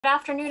Good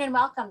afternoon and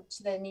welcome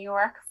to the New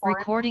York Foreign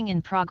Recording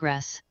in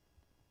progress.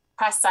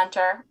 Press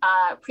Center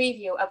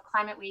preview of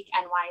Climate Week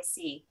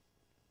NYC.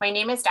 My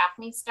name is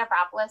Daphne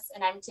Stavropoulos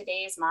and I'm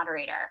today's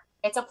moderator.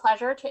 It's a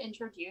pleasure to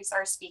introduce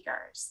our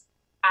speakers,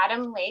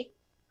 Adam Lake,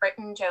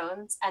 Britton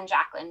Jones, and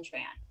Jacqueline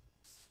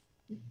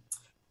Tran.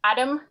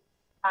 Adam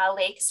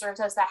Lake serves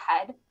as the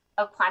head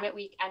of Climate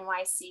Week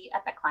NYC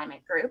at the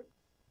Climate Group.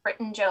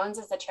 Britton Jones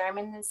is the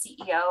chairman and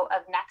CEO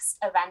of Next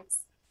Events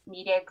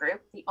Media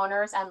Group, the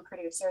owners and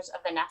producers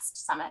of the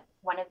Nest Summit,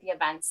 one of the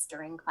events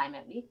during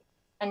Climate Week.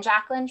 And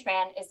Jacqueline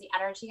Tran is the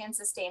Energy and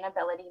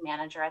Sustainability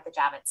Manager at the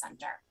Javits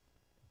Center.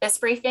 This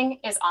briefing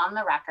is on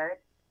the record.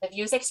 The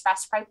views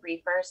expressed by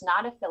briefers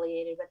not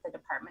affiliated with the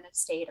Department of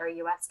State or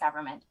U.S.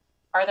 government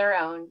are their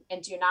own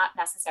and do not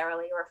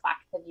necessarily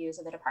reflect the views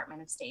of the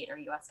Department of State or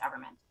U.S.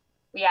 government.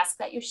 We ask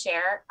that you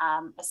share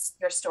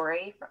your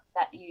story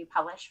that you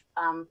publish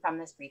from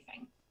this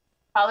briefing.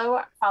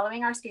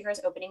 Following our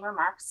speakers' opening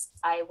remarks,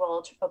 I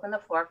will open the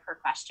floor for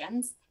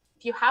questions.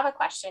 If you have a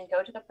question,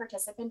 go to the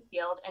participant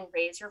field and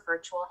raise your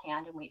virtual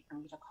hand and wait for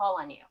me to call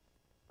on you.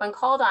 When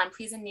called on,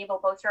 please enable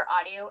both your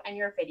audio and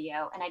your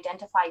video and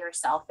identify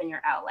yourself and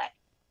your outlet.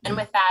 And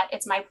with that,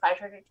 it's my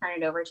pleasure to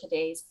turn it over to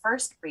today's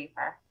first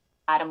briefer,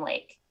 Adam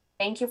Lake.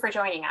 Thank you for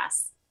joining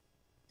us.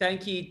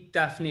 Thank you,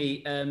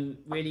 Daphne.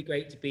 Really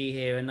great to be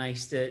here and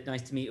nice to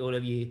meet all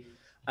of you.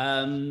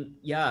 I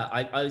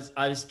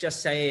was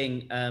just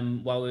saying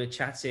while we were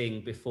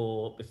chatting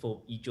before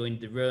you joined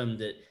the room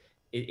that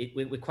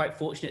we're quite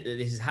fortunate that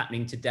this is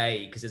happening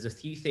today, because there's a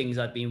few things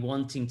I've been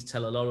wanting to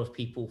tell a lot of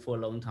people for a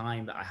long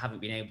time that I haven't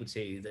been able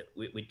to, that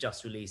we're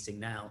just releasing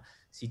now.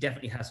 So you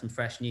definitely have some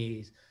fresh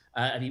news.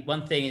 I mean,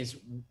 one thing is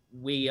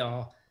we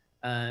are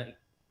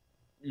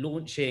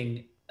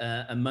launching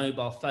a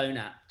mobile phone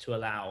app to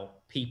allow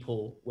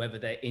people, whether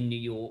they're in New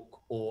York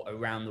or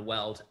around the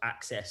world,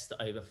 access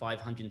to over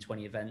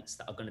 520 events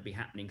that are going to be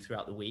happening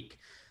throughout the week.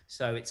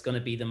 So it's going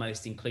to be the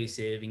most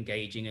inclusive,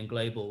 engaging, and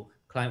global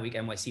Climate Week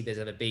NYC there's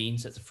ever been.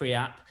 So it's a free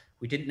app.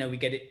 We didn't know we'd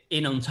get it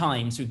in on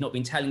time, so we've not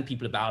been telling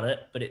people about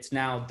it, but it's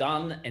now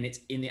done and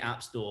it's in the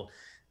App Store.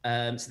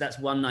 So that's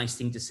one nice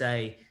thing to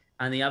say.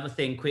 And the other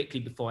thing,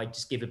 quickly, before I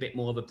just give a bit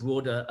more of a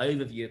broader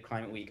overview of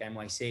Climate Week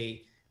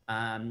NYC,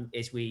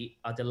 is we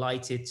are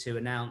delighted to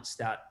announce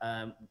that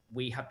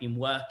we have been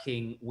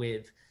working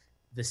with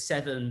the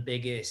 7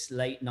 biggest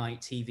late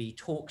night TV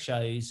talk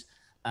shows,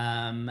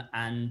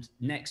 and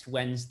next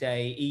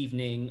Wednesday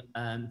evening,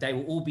 they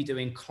will all be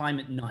doing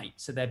climate night.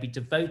 So they'll be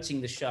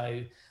devoting the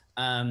show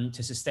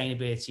to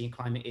sustainability and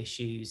climate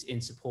issues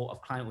in support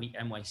of Climate Week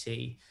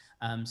NYC.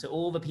 So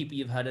all the people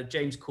you've heard of,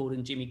 James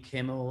Corden, Jimmy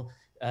Kimmel,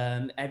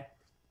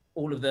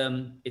 all of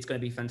them, it's going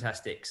to be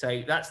fantastic.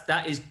 So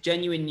that is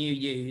genuine new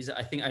news.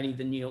 I think only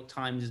the New York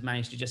Times has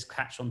managed to just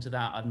catch on to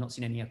that. I've not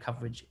seen any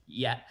coverage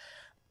yet.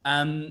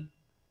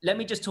 Let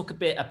me just talk a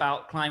bit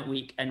about Climate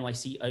Week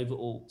NYC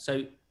overall.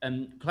 So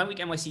Climate Week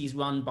NYC is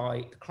run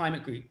by the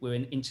Climate Group. We're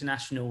an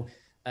international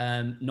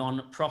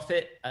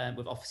non-profit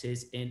with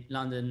offices in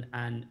London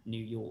and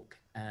New York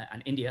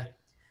and India.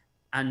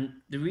 And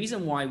the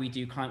reason why we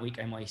do Climate Week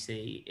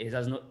NYC is,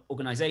 as an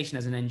organization,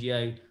 as an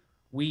NGO,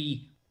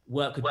 we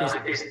work with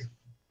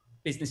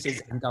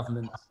businesses and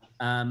governments.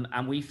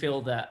 And we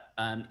feel that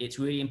it's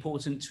really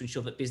important to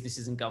ensure that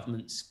businesses and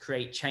governments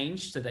create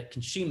change so that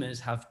consumers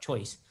have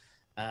choice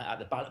at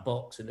the ballot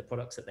box and the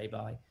products that they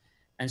buy.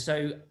 And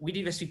so we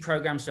do this through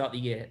programs throughout the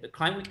year. But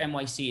Climate Week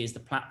NYC is the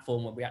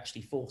platform where we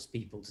actually force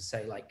people to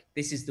say, like,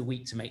 this is the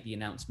week to make the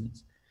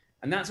announcements.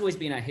 And that's always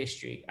been our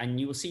history. And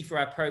you will see for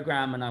our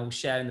program, and I will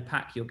share in the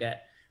pack you'll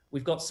get,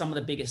 we've got some of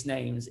the biggest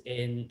names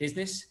in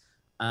business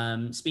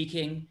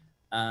speaking,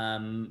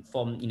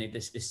 from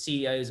the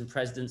CEOs and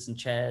presidents and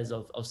chairs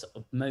of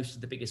most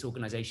of the biggest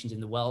organizations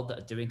in the world that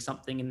are doing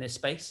something in this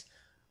space.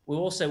 We're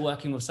also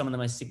working with some of the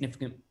most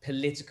significant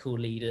political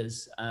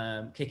leaders,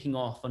 kicking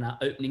off on our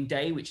opening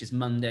day, which is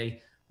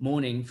Monday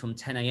morning from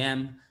 10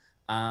 a.m.,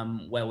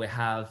 where we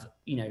have,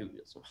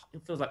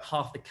 it feels like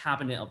half the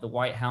cabinet of the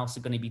White House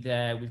are going to be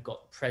there. We've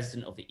got the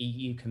president of the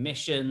EU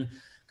Commission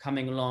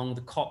coming along,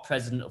 the COP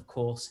president, of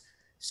course.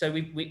 So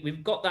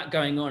we've got that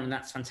going on, and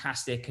that's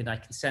fantastic. And I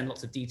can send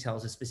lots of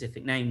details of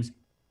specific names.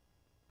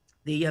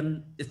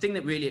 The thing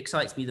that really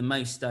excites me the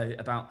most, though,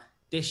 about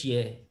this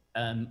year,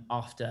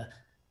 after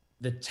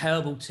the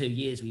terrible 2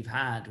 years we've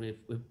had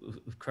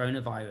with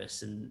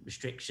coronavirus and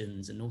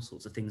restrictions and all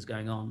sorts of things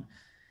going on,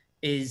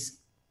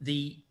 is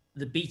the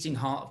beating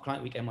heart of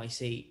Climate Week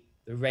NYC,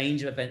 the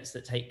range of events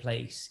that take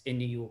place in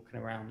New York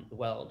and around the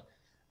world.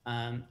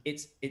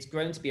 It's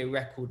grown to be a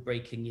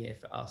record-breaking year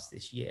for us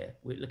this year.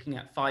 We're looking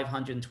at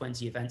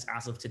 520 events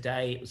as of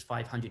today. It was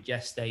 500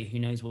 yesterday. Who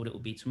knows what it will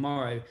be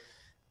tomorrow?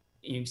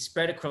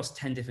 Spread across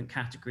 10 different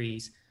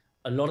categories.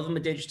 A lot of them are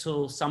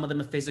digital. Some of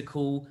them are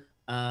physical.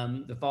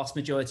 The vast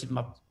majority of them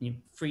are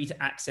free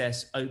to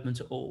access, open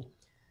to all.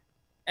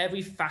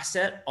 Every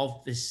facet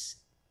of this,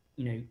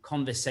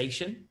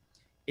 conversation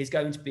is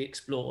going to be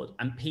explored,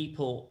 and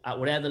people at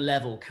whatever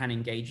level can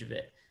engage with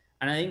it.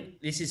 And I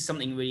think this is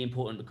something really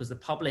important because the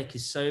public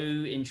is so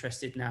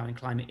interested now in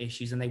climate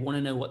issues and they want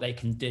to know what they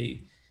can do.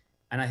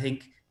 And I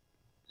think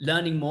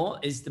learning more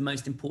is the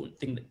most important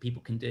thing that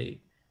people can do.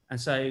 And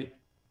so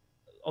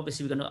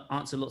obviously we're going to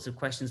answer lots of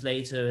questions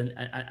later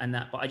and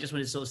that, but I just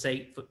wanted to sort of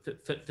say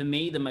for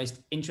me, the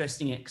most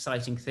interesting,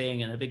 exciting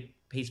thing and a big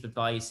piece of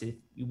advice if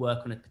you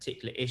work on a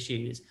particular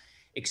issue is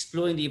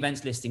exploring the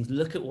events listings,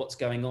 look at what's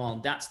going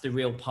on. That's the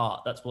real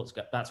part. That's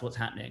what's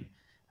happening.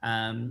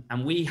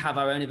 And we have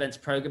our own events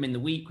program in the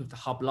week with the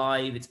Hub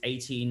Live. It's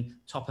 18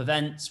 top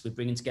events. We're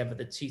bringing together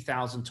the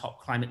 2,000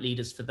 top climate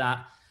leaders for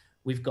that.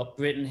 We've got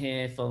Britain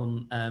here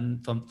from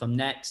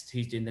Next,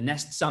 who's doing the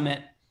Nest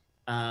Summit.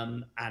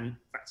 And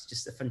that's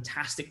just a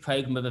fantastic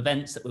program of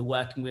events that we're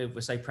working with.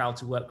 We're so proud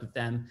to work with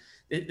them.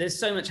 There's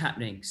so much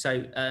happening.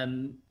 So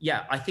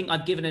yeah, I think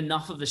I've given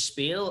enough of the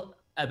spiel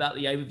about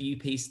the overview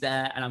piece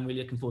there, and I'm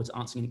really looking forward to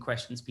answering any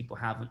questions people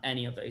have on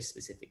any of those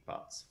specific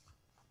parts.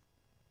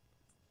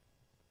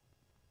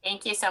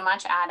 Thank you so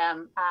much,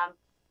 Adam.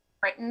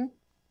 Britton?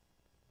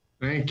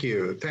 Thank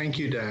you,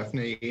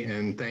 Daphne,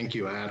 and thank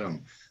you,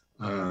 Adam.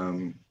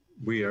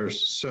 We are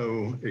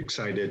so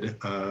excited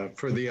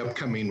for the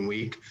upcoming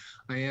week.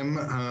 I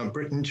am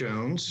Britton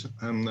Jones.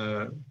 I'm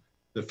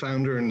the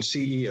founder and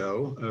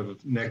CEO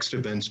of Next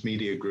Events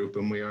Media Group,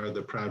 and we are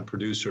the proud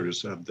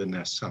producers of the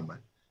Nest Summit.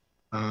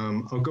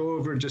 I'll go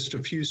over just a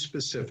few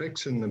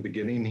specifics in the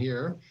beginning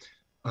here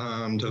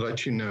to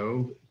let you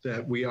know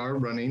that we are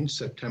running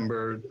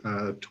September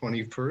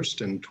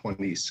 21st and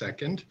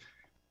 22nd.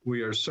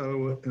 We are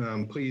so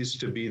pleased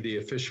to be the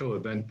official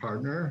event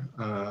partner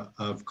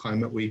of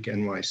Climate Week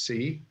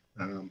NYC.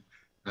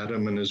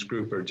 Adam and his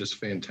group are just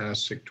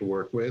fantastic to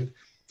work with.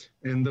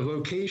 And the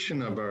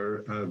location of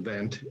our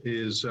event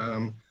is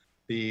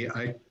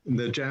the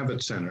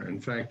Javits Center.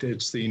 In fact,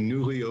 it's the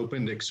newly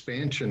opened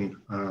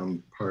expansion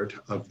part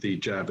of the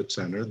Javits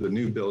Center, the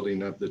new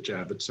building of the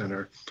Javits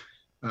Center,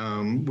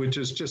 which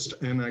is just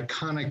an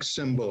iconic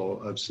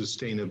symbol of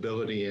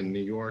sustainability in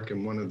New York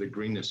and one of the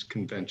greenest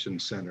convention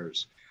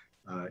centers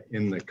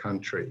in the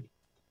country.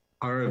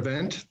 Our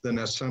event, the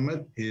Nest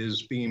Summit,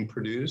 is being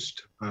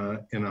produced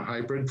in a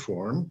hybrid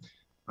form,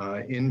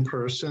 in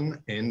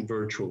person and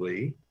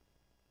virtually.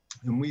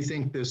 And we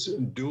think this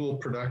dual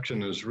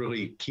production is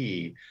really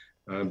key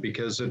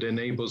because it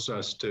enables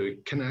us to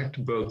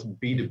connect both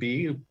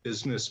B2B,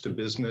 business to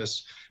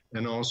business,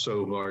 and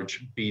also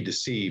large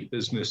B2C,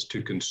 business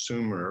to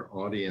consumer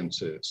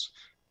audiences.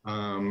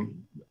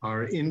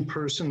 Our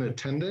in-person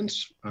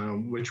attendance,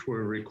 which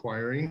we're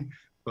requiring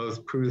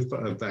both proof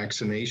of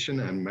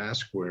vaccination and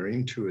mask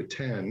wearing to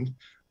attend,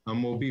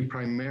 will be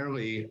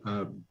primarily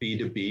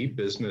B2B,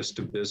 business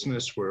to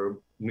business, where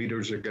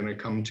leaders are going to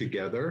come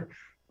together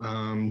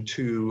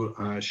to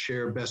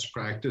share best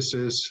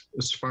practices,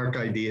 spark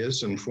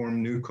ideas, and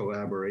form new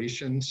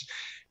collaborations.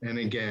 And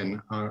again,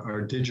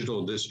 our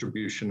digital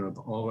distribution of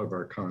all of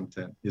our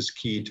content is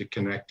key to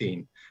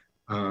connecting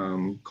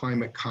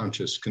climate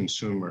conscious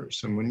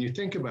consumers. And when you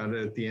think about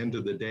it, at the end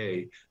of the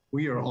day,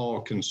 we are all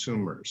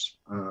consumers.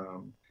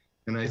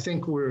 And I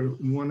think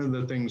one of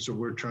the things that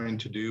we're trying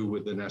to do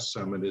with the Nest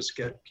Summit is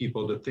get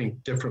people to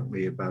think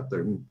differently about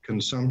their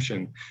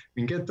consumption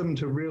and get them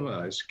to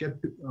realize, get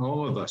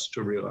all of us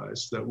to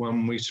realize that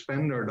when we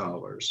spend our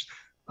dollars,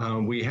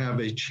 we have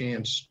a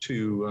chance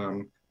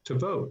to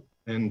vote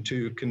and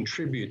to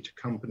contribute to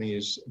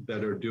companies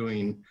that are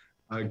doing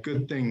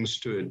good things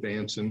to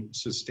advance in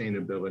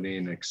sustainability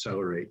and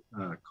accelerate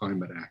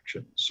climate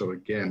action. So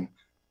again,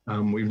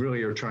 we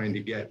really are trying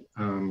to get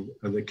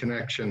the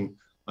connection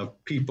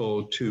of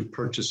people to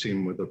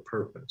purchasing with a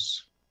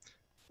purpose.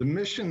 The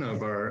mission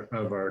of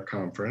our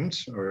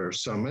conference or our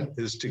summit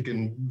is to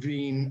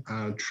convene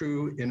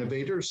true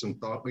innovators and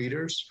thought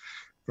leaders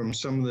from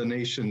some of the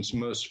nation's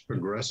most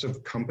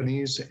progressive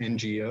companies,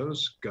 NGOs,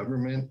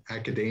 government,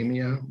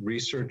 academia,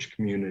 research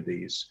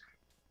communities,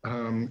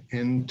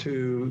 and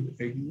to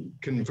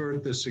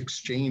convert this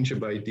exchange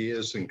of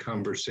ideas and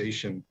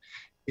conversation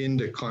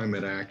into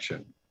climate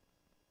action.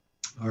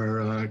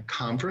 Our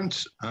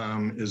conference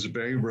is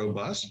very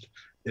robust.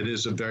 It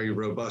is a very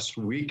robust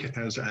week,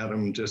 as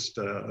Adam just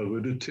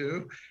alluded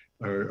to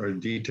or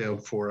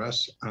detailed for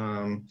us.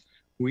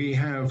 We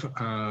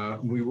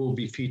will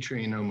be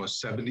featuring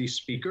almost 70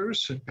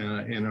 speakers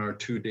in our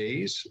 2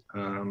 days.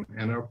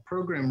 And our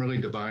program really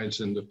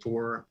divides into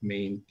 4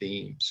 main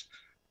themes: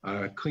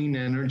 clean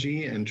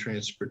energy and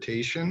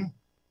transportation,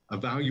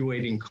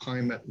 evaluating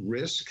climate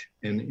risk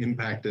and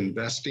impact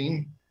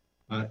investing,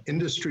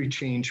 industry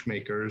change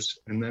makers,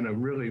 and then a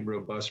really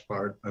robust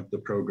part of the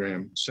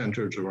program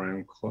centered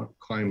around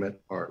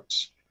climate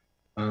arts.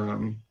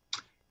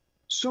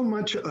 So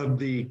much of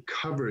the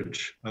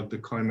coverage of the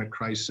climate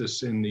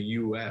crisis in the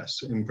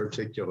US in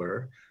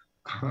particular,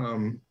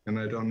 and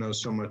I don't know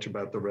so much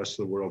about the rest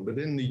of the world, but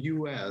in the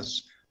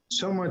US,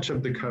 so much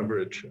of the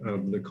coverage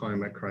of the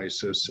climate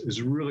crisis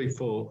is really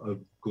full of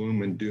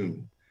gloom and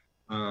doom,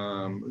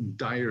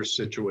 dire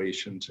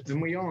situations, and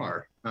we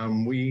are.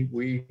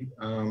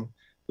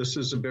 This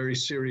is a very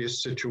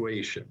serious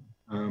situation.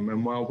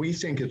 And while we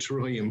think it's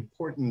really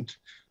important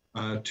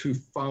to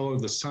follow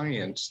the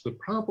science. The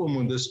problem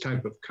with this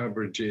type of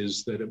coverage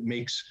is that it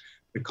makes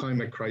the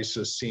climate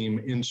crisis seem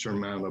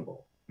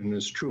insurmountable and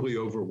is truly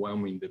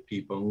overwhelming to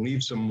people and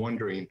leaves them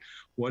wondering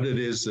what it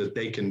is that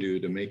they can do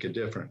to make a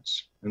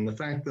difference. And the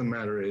fact of the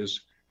matter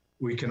is,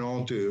 we can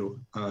all do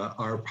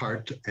our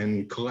part,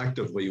 and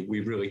collectively,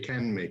 we really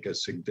can make a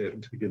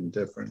significant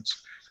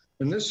difference.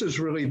 And this is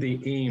really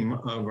the aim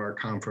of our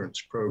conference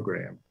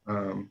program.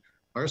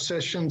 Our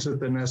sessions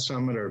at the NEST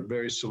Summit are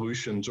very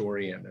solutions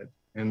oriented,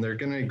 and they're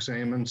going to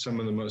examine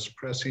some of the most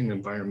pressing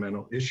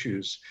environmental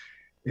issues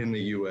in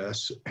the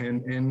US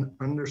and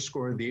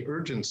underscore the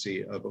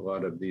urgency of a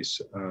lot of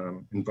these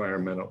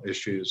environmental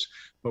issues.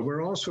 But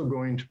we're also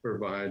going to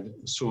provide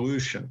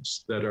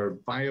solutions that are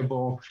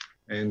viable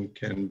and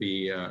can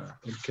be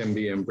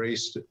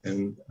embraced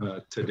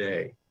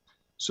today.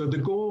 So the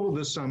goal of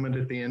the summit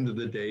at the end of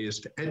the day is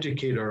to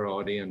educate our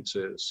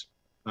audiences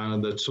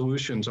that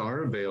solutions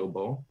are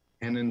available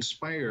and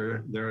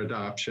inspire their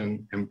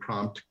adoption and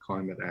prompt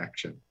climate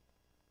action.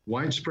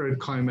 Widespread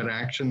climate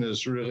action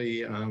is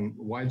really,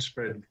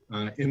 widespread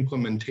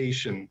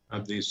implementation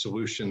of these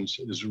solutions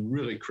is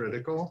really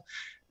critical.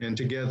 And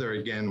together,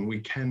 again, we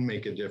can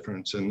make a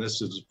difference, and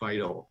this is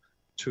vital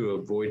to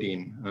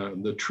avoiding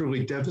the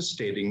truly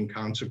devastating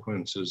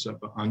consequences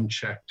of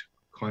unchecked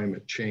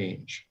climate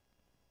change.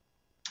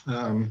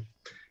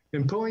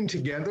 In pulling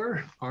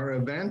together our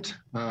event,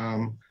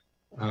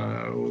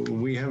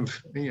 we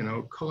have,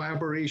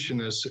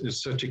 collaboration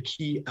is such a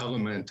key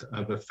element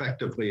of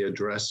effectively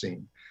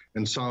addressing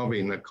and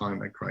solving the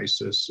climate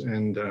crisis.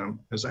 And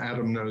as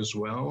Adam knows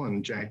well,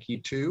 and Jackie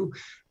too,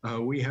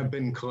 we have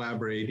been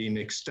collaborating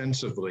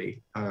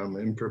extensively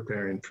in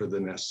preparing for the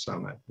NEST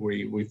Summit.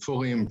 We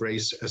fully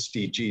embrace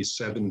SDG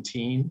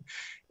 17,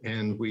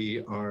 and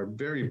we are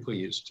very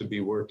pleased to be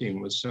working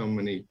with so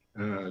many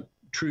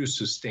true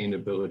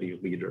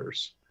sustainability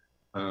leaders.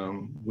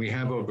 We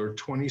have over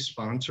 20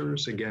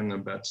 sponsors, again,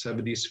 about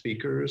 70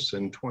 speakers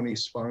and 20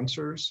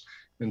 sponsors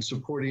and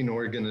supporting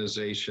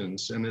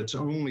organizations. And it's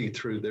only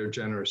through their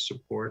generous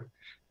support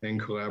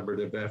and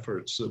collaborative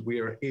efforts that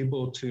we are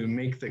able to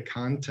make the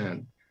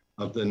content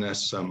of the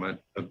NEST Summit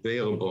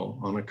available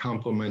on a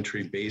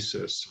complimentary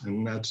basis.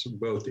 And that's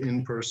both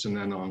in person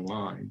and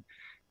online.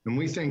 And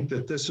we think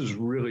that this is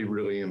really,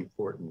 really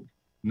important.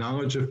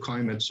 Knowledge of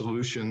climate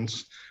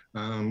solutions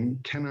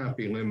cannot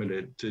be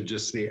limited to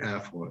just the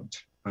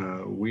affluent.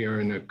 We are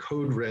in a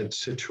code red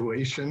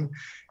situation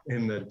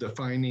in the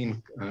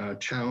defining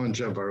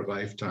challenge of our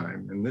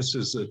lifetime. And this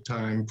is a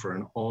time for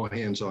an all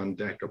hands on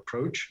deck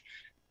approach.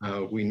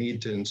 We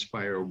need to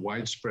inspire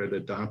widespread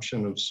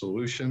adoption of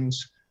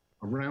solutions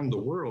around the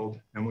world,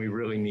 and we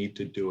really need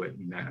to do it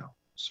now.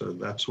 So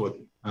that's what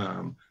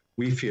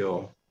we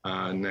feel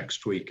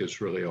next week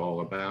is really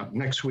all about.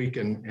 Next week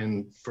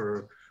and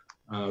for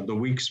the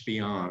weeks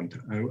beyond.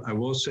 I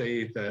will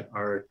say that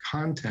our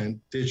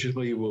content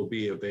digitally will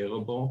be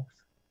available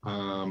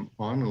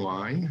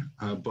online,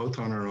 both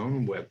on our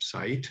own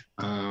website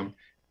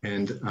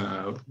and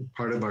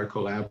part of our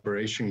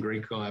collaboration,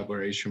 great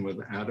collaboration with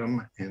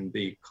Adam and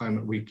the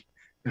Climate Week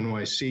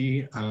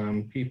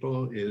NYC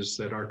people, is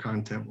that our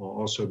content will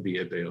also be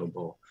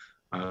available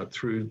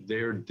through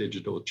their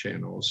digital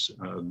channels,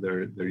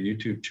 their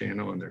YouTube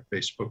channel and their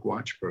Facebook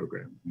Watch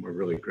program. We're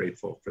really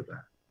grateful for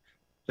that.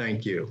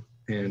 Thank you.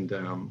 And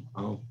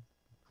I'll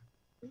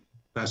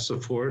pass the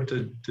floor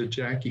to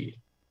Jackie.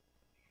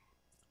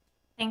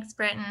 Thanks,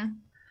 Britton.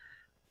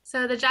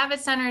 So the Javits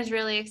Center is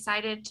really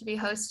excited to be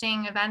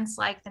hosting events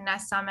like the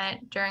NEST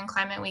Summit during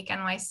Climate Week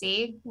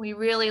NYC. We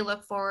really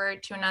look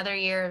forward to another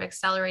year of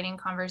accelerating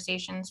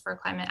conversations for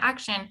climate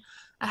action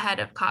ahead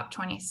of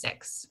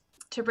COP26.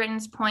 To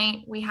Britton's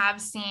point, we have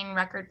seen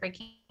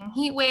record-breaking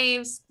heat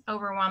waves,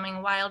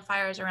 overwhelming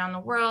wildfires around the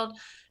world,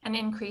 and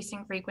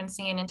increasing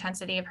frequency and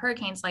intensity of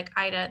hurricanes like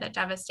Ida that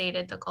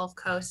devastated the Gulf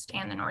Coast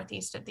and the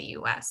northeast of the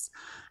US.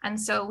 And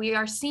so we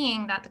are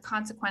seeing that the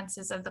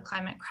consequences of the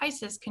climate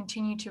crisis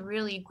continue to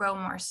really grow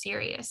more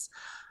serious.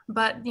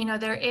 But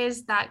there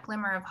is that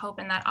glimmer of hope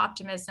and that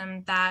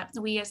optimism that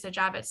we as the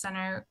Javits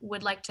Center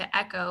would like to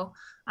echo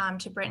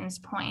to Britton's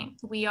point.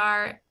 We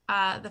are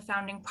the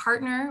founding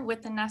partner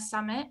with the NEST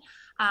Summit,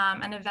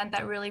 an event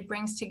that really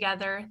brings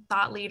together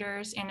thought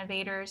leaders,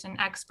 innovators, and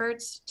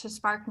experts to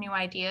spark new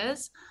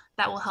ideas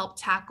that will help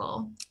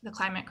tackle the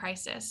climate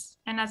crisis.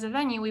 And as a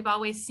venue, we've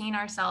always seen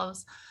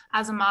ourselves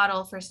as a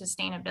model for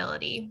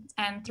sustainability.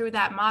 And through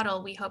that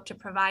model, we hope to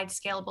provide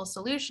scalable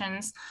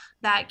solutions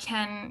that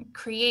can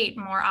create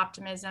more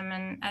optimism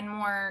and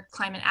more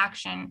climate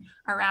action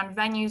around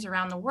venues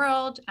around the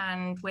world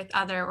and with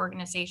other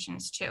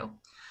organizations too.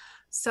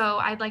 So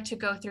I'd like to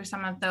go through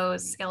some of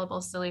those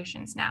scalable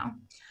solutions now.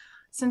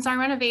 Since our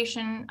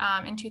renovation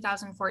in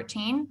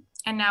 2014,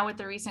 and now with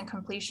the recent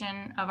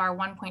completion of our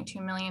 1.2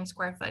 million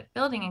square foot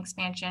building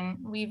expansion,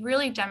 we've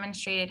really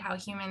demonstrated how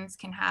humans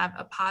can have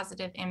a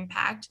positive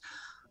impact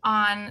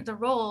on the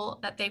role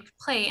that they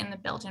play in the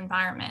built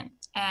environment.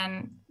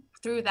 And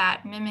through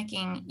that,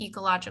 mimicking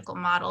ecological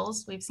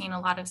models. We've seen a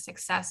lot of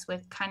success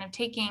with kind of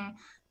taking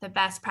the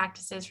best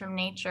practices from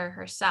nature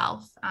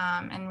herself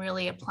and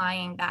really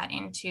applying that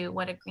into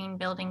what a green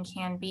building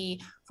can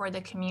be for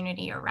the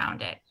community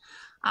around it.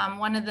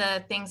 One of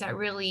the things that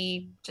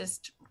really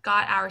just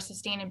got our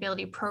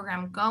sustainability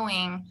program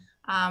going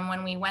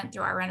when we went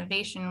through our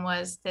renovation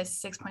was this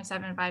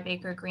 6.75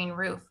 acre green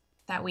roof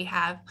that we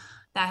have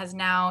that has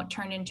now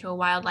turned into a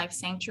wildlife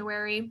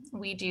sanctuary.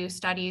 We do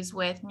studies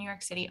with New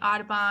York City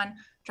Audubon,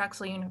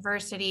 Drexel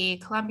University,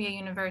 Columbia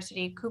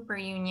University, Cooper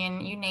Union,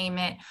 you name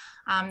it.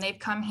 They've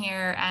come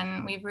here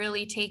and we've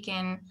really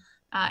taken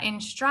in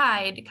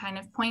stride, kind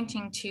of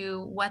pointing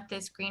to what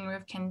this green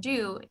roof can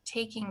do,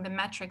 taking the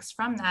metrics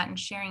from that and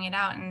sharing it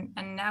out.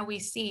 And now we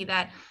see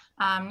that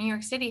New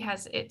York City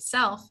has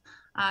itself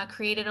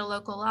created a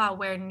local law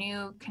where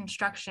new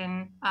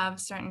construction of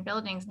certain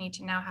buildings need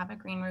to now have a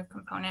green roof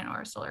component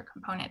or a solar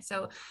component.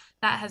 So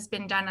that has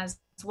been done as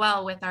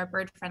well with our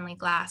bird-friendly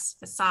glass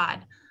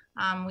facade.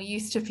 We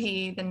used to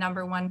be the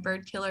 #1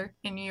 bird killer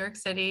in New York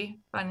City,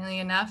 funnily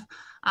enough,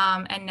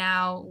 and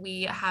now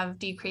we have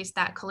decreased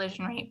that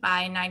collision rate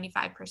by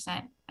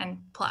 95% and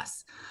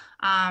plus.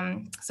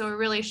 So we're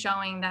really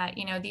showing that,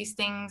 you know, these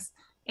things,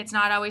 it's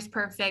not always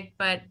perfect,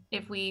 but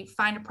if we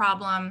find a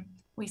problem,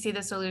 we see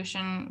the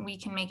solution, we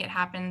can make it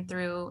happen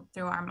through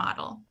our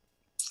model.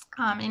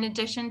 In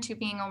addition to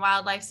being a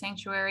wildlife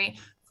sanctuary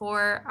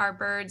for our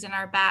birds and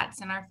our bats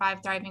and our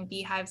 5 thriving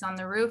beehives on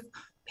the roof,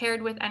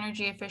 paired with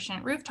energy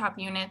efficient rooftop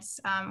units,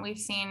 we've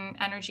seen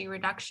energy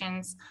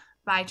reductions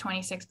by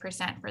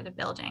 26% for the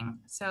building.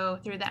 So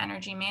through the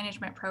energy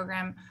management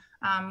program,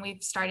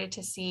 we've started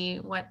to see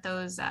what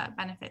those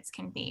benefits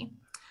can be.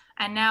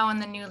 And now on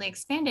the newly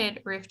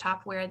expanded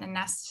rooftop where the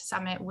Nest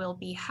Summit will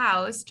be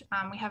housed,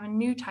 we have a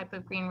new type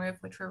of green roof,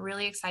 which we're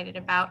really excited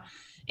about.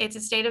 It's a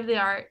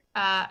state-of-the-art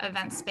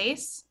event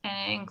space,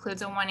 and it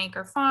includes a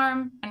 1-acre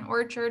farm, an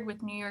orchard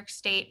with New York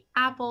State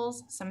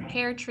apples, some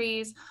pear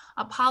trees,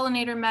 a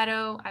pollinator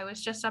meadow. I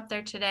was just up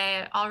there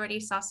today. I already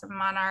saw some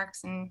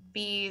monarchs and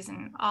bees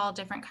and all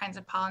different kinds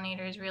of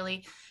pollinators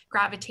really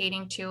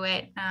gravitating to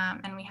it.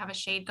 And we have a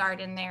shade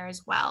garden there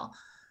as well.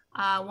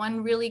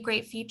 One really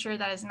great feature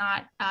that is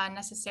not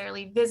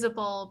necessarily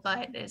visible,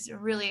 but is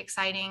really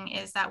exciting,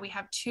 is that we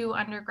have 2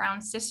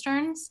 underground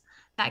cisterns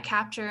that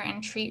capture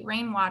and treat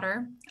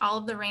rainwater. All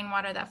of the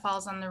rainwater that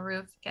falls on the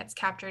roof gets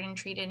captured and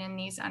treated in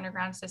these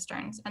underground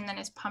cisterns and then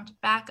is pumped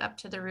back up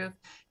to the roof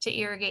to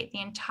irrigate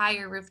the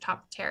entire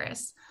rooftop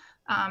terrace.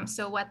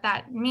 So what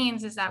that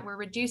means is that we're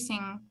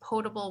reducing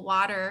potable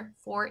water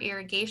for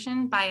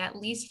irrigation by at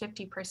least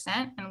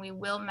 50%, and we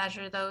will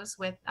measure those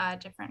with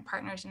different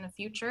partners in the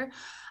future.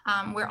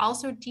 We're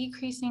also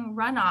decreasing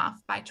runoff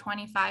by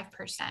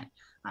 25%.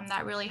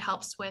 That really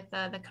helps with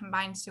the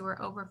combined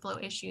sewer overflow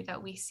issue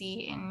that we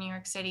see in New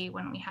York City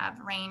when we have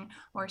rain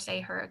or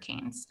say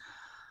hurricanes.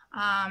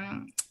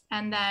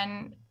 And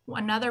then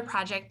another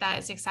project that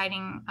is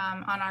exciting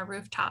on our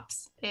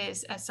rooftops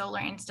is a solar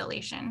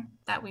installation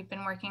that we've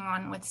been working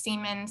on with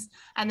Siemens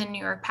and the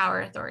New York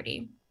Power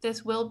Authority.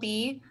 This will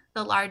be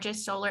the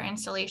largest solar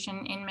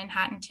installation in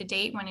Manhattan to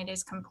date when it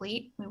is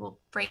complete. We will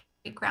break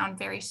ground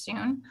very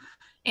soon.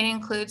 It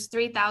includes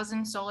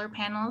 3,000 solar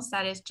panels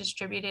that is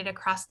distributed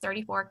across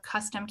 34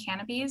 custom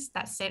canopies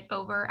that sit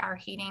over our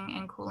heating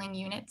and cooling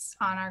units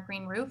on our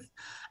green roof,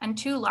 and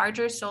 2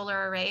 larger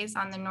solar arrays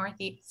on the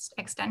northeast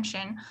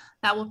extension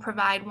that will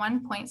provide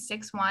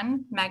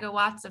 1.61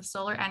 megawatts of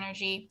solar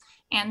energy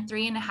and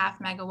 3.5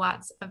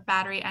 megawatts of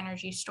battery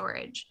energy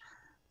storage.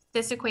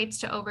 This equates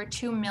to over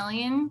 2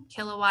 million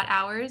kilowatt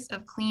hours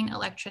of clean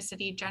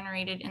electricity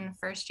generated in the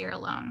first year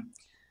alone.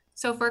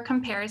 So for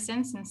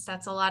comparison, since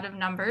that's a lot of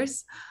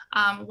numbers,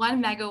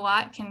 1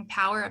 megawatt can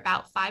power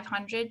about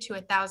 500 to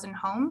 1,000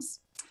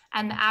 homes,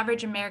 and the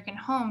average American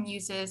home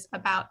uses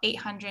about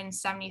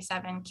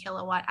 877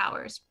 kilowatt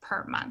hours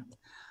per month.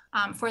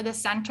 For the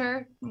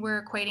center,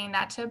 we're equating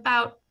that to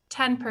about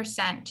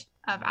 10%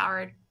 of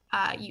our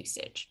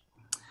usage.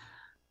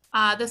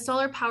 The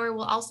solar power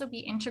will also be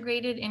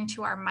integrated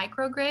into our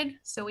microgrid.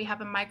 So we have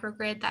a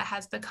microgrid that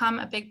has become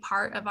a big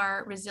part of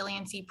our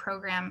resiliency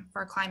program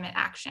for climate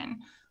action.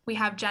 We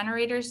have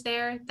generators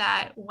there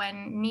that,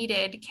 when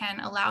needed, can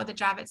allow the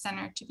Javits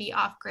Center to be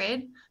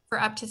off-grid for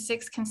up to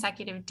 6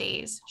 consecutive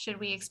days should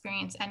we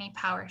experience any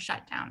power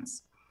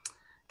shutdowns.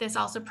 This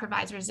also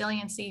provides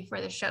resiliency for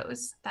the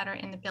shows that are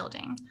in the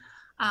building.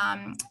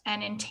 And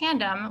in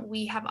tandem,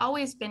 we have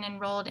always been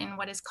enrolled in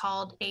what is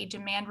called a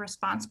demand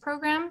response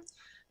program.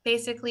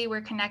 Basically,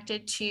 we're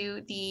connected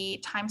to the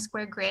Times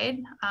Square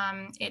grid.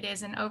 It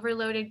is an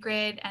overloaded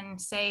grid, and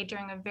say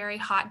during a very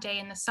hot day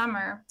in the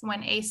summer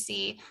when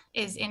AC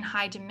is in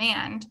high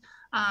demand,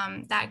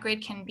 that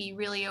grid can be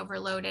really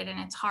overloaded, and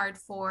it's hard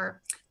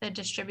for the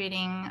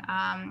distributing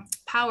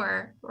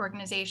power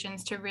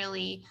organizations to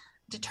really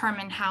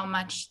determine how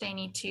much they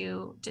need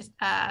to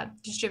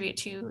distribute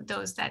to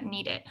those that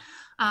need it.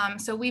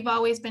 So we've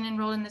always been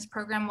enrolled in this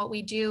program. What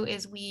we do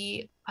is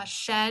we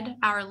shed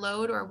our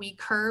load, or we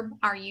curb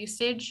our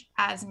usage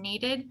as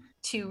needed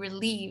to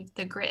relieve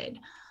the grid.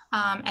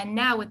 And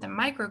now with the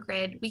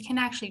microgrid, we can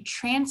actually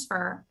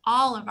transfer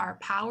all of our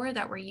power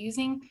that we're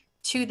using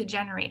to the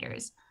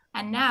generators.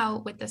 And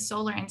now with the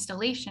solar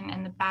installation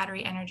and the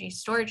battery energy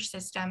storage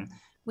system,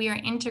 we are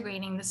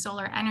integrating the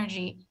solar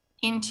energy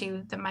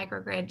into the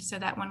microgrid so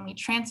that when we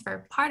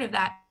transfer, part of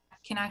that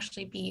can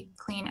actually be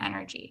clean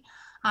energy.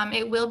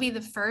 It will be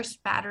the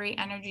first battery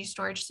energy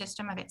storage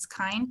system of its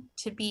kind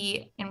to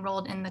be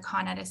enrolled in the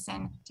Con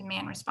Edison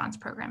demand response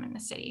program in the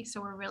city.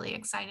 So we're really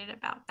excited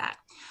about that.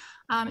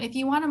 If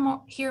you want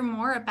to hear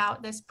more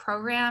about this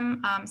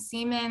program,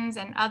 Siemens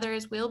and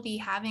others will be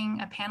having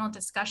a panel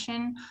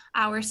discussion.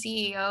 Our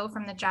CEO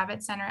from the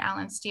Javits Center,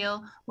 Alan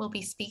Steele, will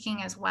be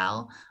speaking as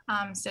well.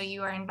 So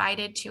you are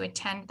invited to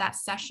attend that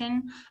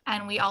session.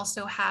 And we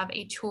also have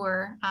a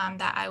tour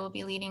that I will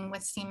be leading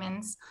with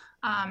Siemens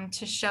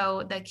to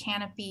show the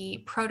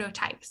canopy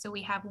prototype. So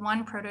we have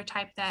one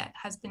prototype that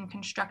has been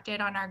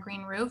constructed on our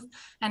green roof,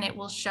 and it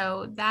will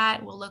show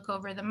that. We'll look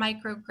over the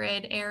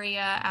microgrid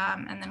area,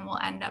 and then we'll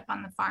end up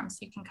on the farm so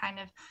you can kind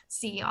of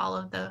see all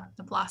of the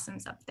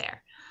blossoms up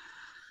there.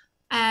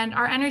 And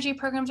our energy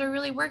programs are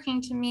really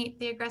working to meet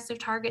the aggressive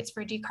targets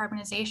for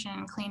decarbonization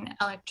and clean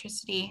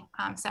electricity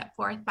set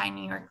forth by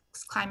New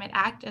York's Climate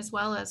Act, as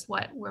well as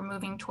what we're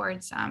moving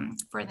towards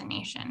for the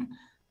nation.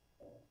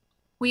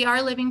 We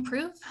are living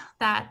proof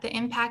that the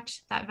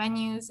impact that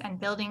venues and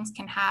buildings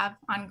can have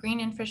on green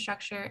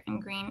infrastructure and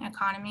green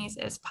economies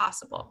is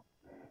possible.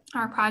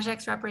 Our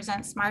projects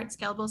represent smart,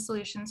 scalable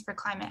solutions for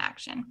climate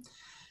action.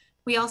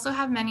 We also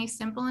have many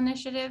simple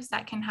initiatives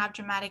that can have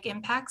dramatic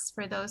impacts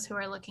for those who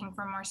are looking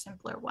for more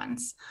simpler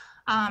ones.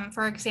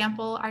 For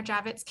example, our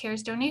Javits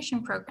Cares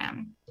donation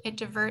program. It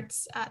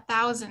diverts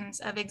thousands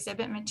of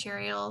exhibit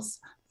materials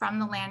from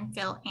the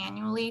landfill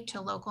annually to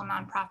local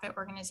nonprofit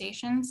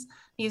organizations.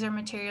 These are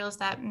materials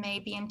that may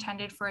be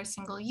intended for a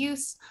single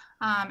use,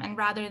 and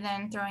rather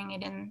than throwing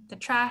it in the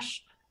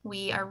trash,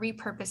 we are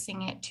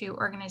repurposing it to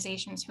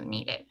organizations who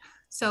need it.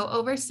 So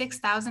over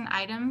 6,000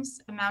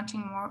 items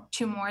amounting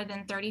to more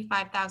than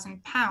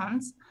 35,000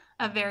 pounds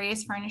of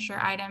various furniture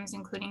items,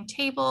 including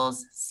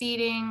tables,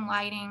 seating,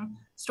 lighting,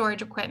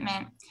 storage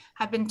equipment,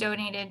 have been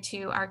donated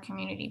to our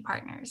community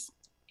partners.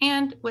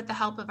 And with the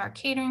help of our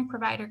catering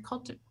provider,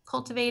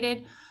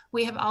 Cultivated,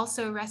 we have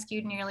also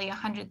rescued nearly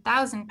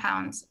 100,000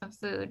 pounds of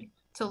food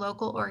to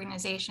local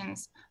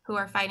organizations who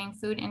are fighting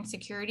food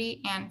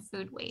insecurity and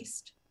food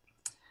waste.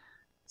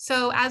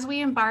 So as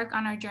we embark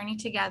on our journey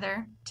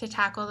together to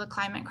tackle the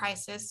climate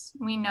crisis,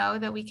 we know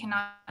that we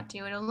cannot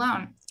do it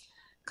alone.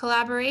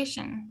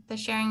 Collaboration, the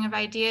sharing of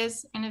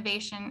ideas,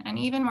 innovation, and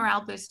even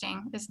morale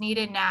boosting is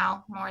needed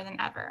now more than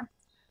ever.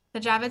 The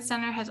Javits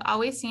Center has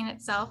always seen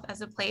itself as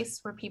a place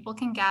where people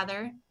can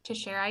gather to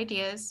share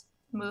ideas,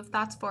 move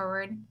thoughts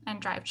forward, and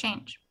drive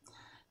change.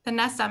 The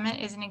Nest Summit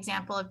is an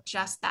example of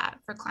just that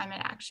for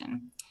climate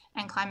action,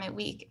 and Climate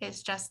Week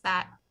is just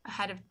that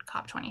ahead of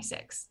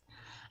COP26.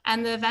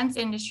 And the events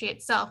industry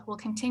itself will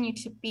continue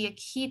to be a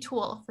key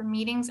tool for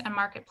meetings and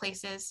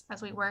marketplaces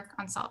as we work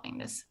on solving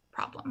this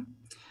problem.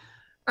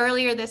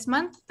 Earlier this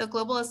month, the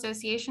Global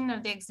Association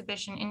of the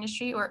Exhibition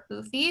Industry, or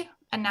UFI,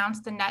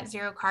 announced the Net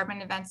Zero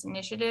Carbon Events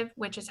Initiative,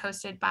 which is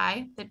hosted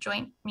by the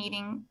Joint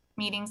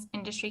Meetings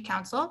Industry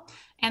Council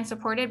and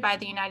supported by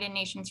the United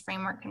Nations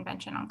Framework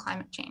Convention on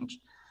Climate Change.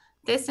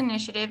 This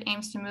initiative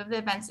aims to move the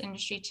events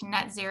industry to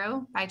net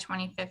zero by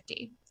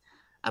 2050.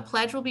 A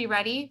pledge will be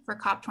ready for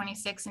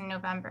COP26 in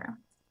November.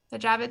 The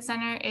Javits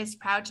Center is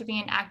proud to be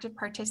an active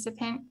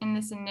participant in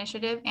this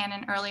initiative and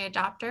an early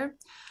adopter,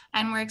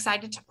 and we're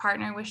excited to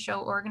partner with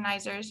show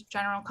organizers,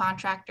 general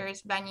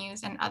contractors,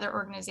 venues, and other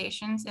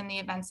organizations in the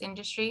events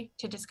industry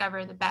to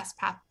discover the best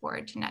path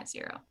forward to net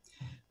zero.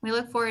 We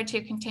look forward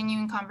to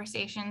continuing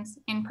conversations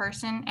in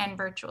person and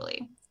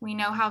virtually. We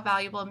know how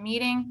valuable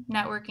meeting,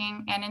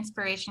 networking, and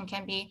inspiration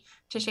can be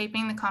to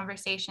shaping the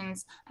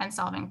conversations and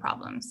solving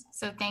problems.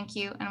 So thank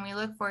you, and we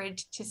look forward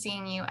to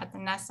seeing you at the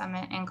Nest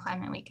Summit and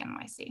Climate Week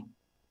NYC.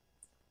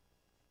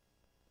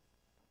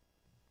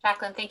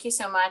 Jacqueline, thank you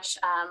so much,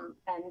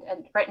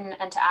 and Britton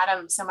and to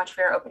Adam, so much for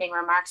your opening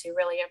remarks. We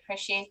really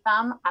appreciate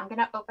them. I'm going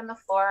to open the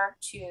floor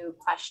to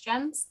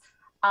questions.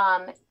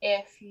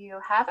 If you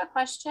have a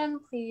question,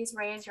 please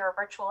raise your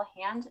virtual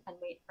hand and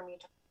wait for me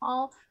to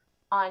call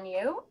on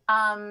you.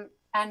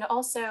 And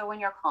also, when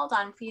you're called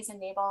on, please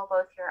enable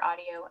both your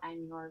audio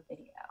and your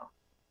video.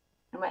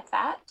 And with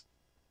that,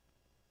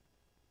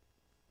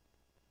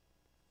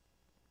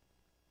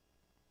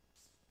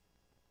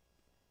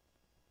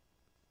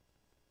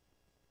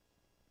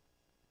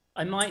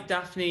 I might,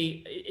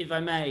 Daphne, if I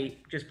may,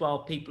 just while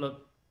people are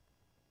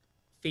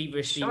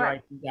feverishly Sure.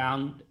 writing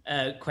down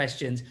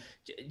questions,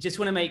 just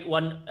want to make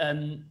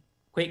one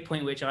quick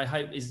point, which I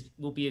hope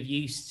will be of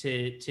use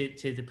to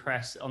the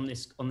press on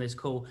this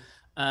call.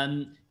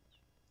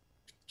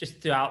 Just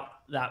throughout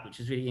that, which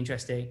is really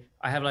interesting,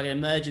 I have like an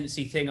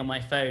emergency thing on my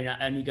phone that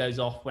only goes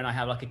off when I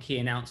have like a key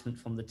announcement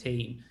from the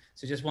team.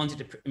 So just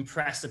wanted to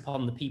impress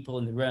upon the people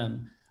in the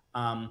room.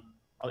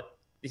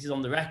 This is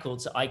on the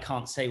record, so I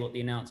can't say what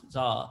the announcements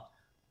are,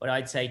 but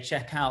I'd say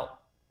check out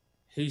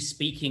who's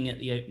speaking at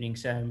the opening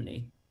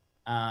ceremony.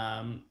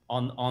 on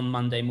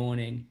Monday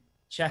morning.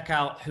 Check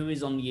out who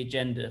is on the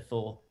agenda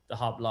for the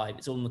Hub Live.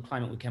 It's all on the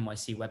Climate Week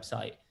NYC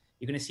website.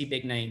 You're going to see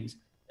big names.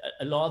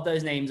 A lot of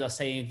those names are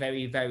saying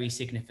very, very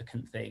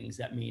significant things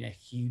that mean a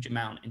huge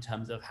amount in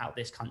terms of how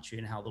this country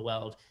and how the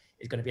world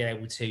is going to be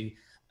able to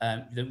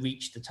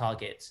reach the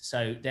targets.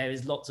 So there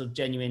is lots of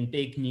genuine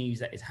big news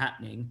that is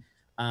happening.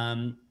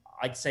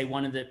 I'd say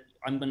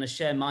I'm going to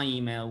share my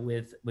email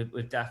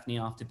with Daphne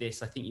after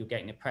this. I think you're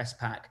getting a press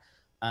pack.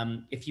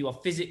 If you are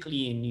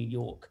physically in New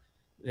York,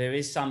 there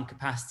is some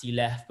capacity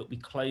left, but we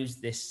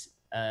closed this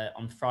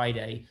on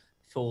Friday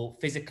for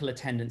physical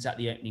attendance at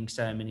the opening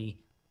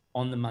ceremony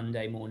on the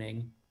Monday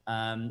morning.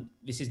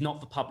 This is not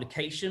for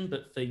publication,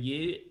 but for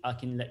you, I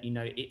can let you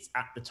know it's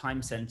at the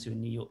Time Center in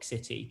New York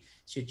City,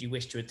 should you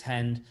wish to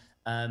attend.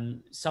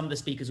 Some of the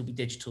speakers will be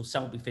digital,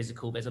 some will be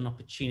physical. There's an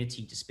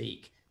opportunity to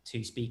speak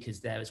to speakers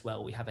there as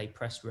well. We have a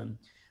press room.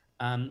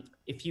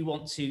 If you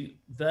want to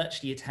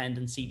virtually attend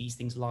and see these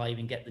things live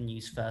and get the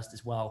news first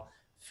as well,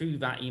 through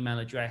that email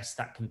address,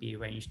 that can be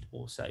arranged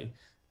also.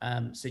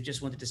 So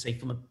just wanted to say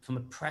from a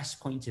press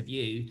point of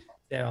view,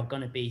 there are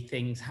going to be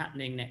things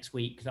happening next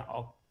week that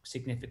are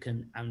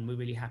significant, and we're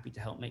really happy to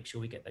help make sure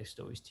we get those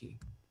stories to you.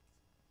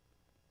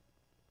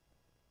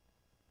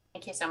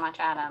 Thank you so much,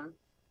 Adam.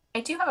 I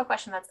do have a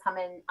question that's come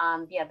in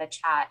via the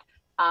chat.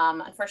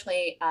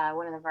 Unfortunately,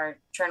 one of our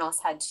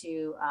journalists had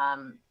to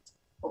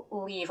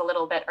leave a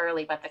little bit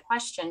early, but the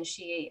question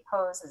she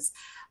poses,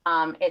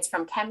 it's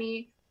from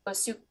Kemi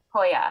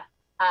Osukoya,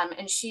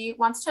 and she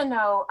wants to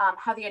know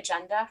how the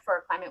agenda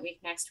for Climate Week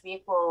next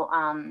week will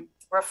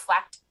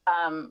reflect,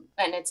 and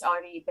it's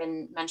already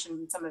been mentioned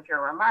in some of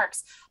your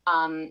remarks,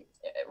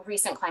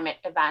 recent climate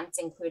events,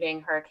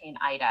 including Hurricane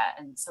Ida.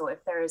 And so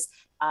if there's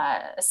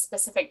a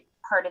specific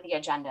part of the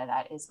agenda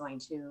that is going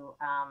to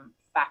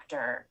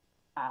factor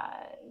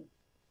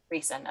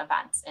recent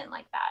events in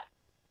like that.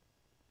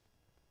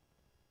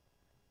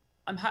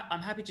 I'm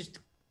happy just to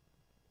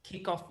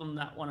kick off on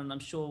that one, and I'm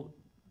sure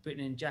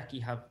Brittany and Jackie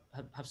have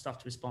stuff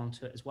to respond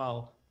to it as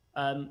well.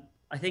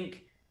 I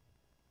think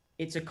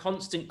it's a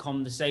constant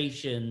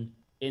conversation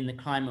in the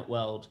climate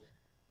world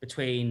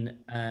between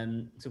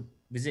sort of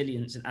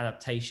resilience and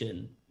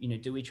adaptation. You know,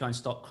 do we try and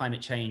stop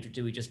climate change, or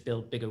do we just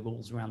build bigger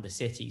walls around the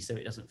city so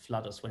it doesn't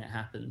flood us when it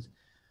happens?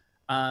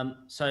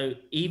 So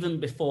even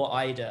before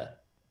Ida,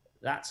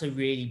 that's a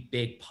really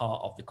big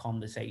part of the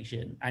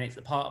conversation, and it's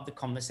a part of the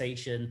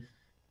conversation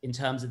in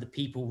terms of the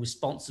people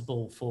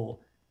responsible for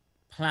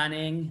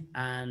planning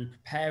and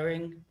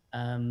preparing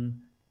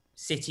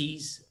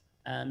cities,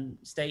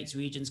 states,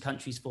 regions,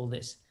 countries for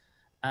this.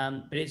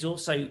 But it's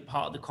also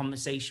part of the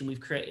conversation. We've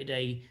created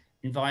a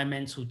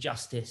environmental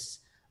justice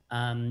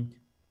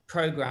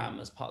program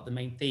as part of the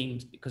main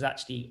themes, because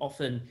actually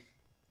often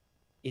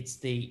it's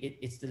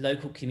the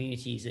local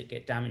communities that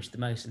get damaged the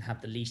most and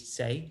have the least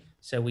say.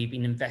 So we've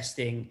been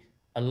investing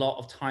a lot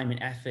of time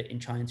and effort in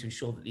trying to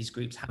ensure that these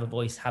groups have a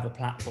voice, have a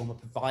platform, or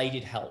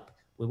provided help.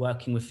 We're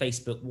working with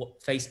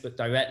Facebook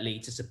directly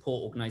to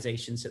support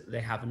organizations so that they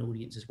have an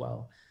audience as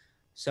well.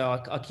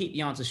 So I'll keep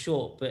the answer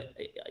short, but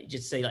I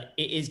just say, like,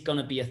 it is going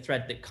to be a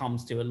thread that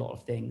comes to a lot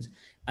of things.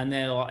 And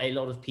there are a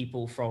lot of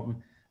people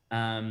from,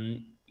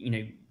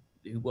 who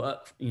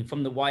work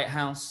from the White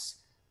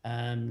House,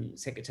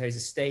 secretaries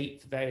of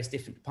state, various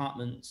different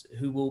departments,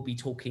 who will be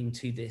talking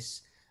to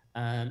this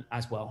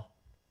as well.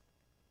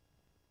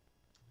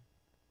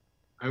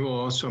 I will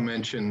also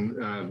mention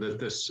that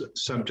this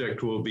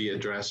subject will be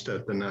addressed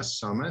at the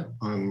NEST Summit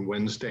on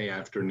Wednesday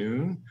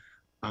afternoon.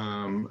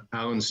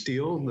 Alan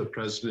Steele, the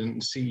president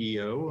and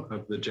CEO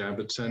of the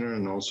Javits Center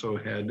and also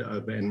head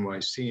of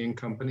NYC and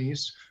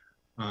Company's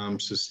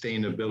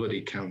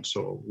Sustainability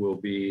Council, will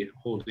be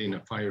holding a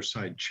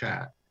fireside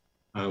chat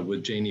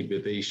with Janie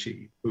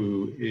Biveshi,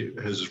 who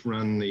has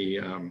run the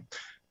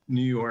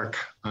New York,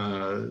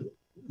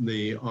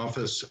 the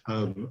Office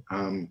of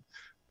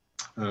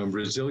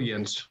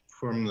Resilience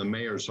from the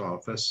mayor's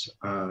office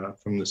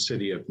from the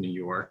city of New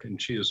York.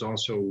 And she is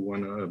also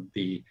one of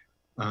the,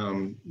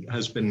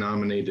 has been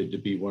nominated to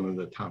be one of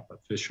the top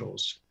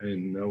officials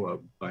in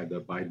NOAA by the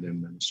Biden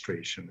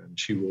administration. And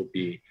she will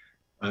be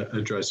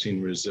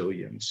addressing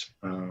resilience,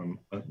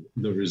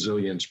 the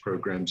resilience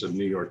programs of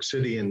New York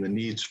City and the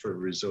needs for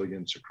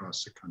resilience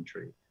across the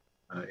country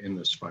in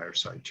this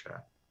fireside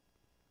chat.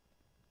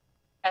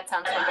 That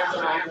sounds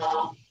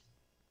wonderful.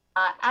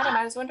 Adam,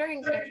 I was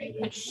wondering if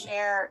you could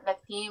share the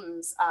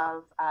themes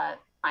of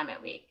Climate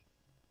Week.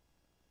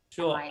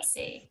 Sure.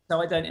 NYC.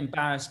 So I don't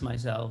embarrass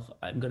myself,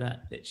 I'm going to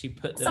literally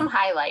put them some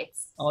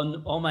highlights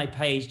on my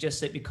page, just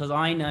so, because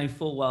I know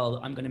full well that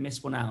I'm going to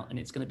miss one out, and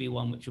it's going to be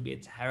one which will be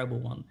a terrible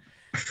one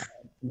to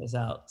miss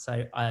out.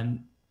 So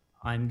I'm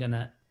going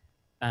to,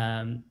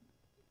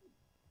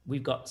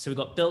 we've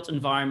got built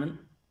environment,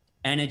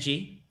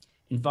 energy,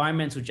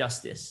 environmental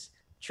justice,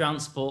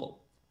 transport,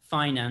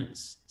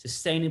 finance,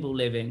 sustainable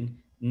living,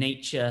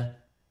 nature,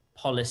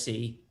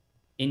 policy,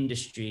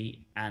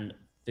 industry, and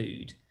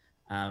food.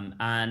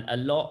 And a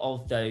lot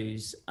of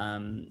those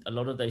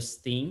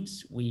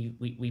themes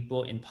we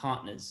brought in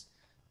partners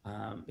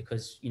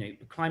because, you know,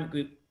 the climate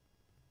group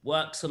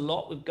works a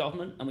lot with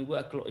government and we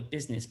work a lot with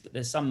business, but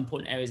there's some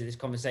important areas of this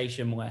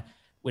conversation where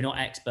we're not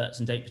experts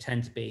and don't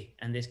pretend to be.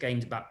 And this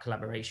game's about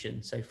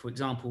collaboration. So for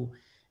example,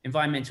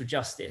 environmental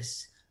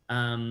justice,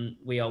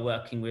 we are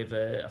working with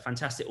a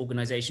fantastic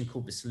organization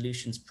called the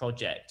Solutions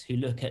Project, who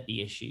look at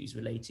the issues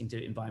relating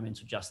to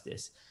environmental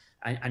justice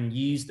and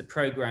use the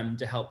program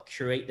to help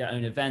curate their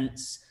own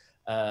events,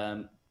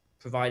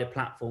 provide a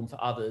platform for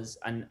others.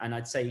 And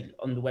I'd say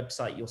on the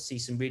website, you'll see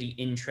some really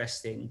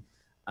interesting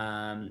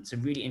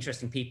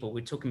people.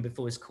 We're talking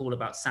before this call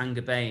about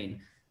Saint-Gobain,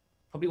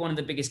 probably one of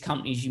the biggest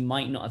companies you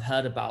might not have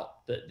heard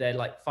about, but they're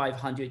like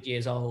 500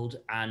 years old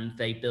and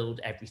they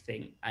build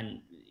everything. And,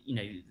 you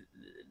know,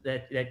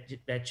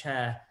 their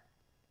chair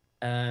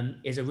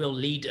is a real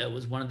leader,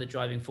 was one of the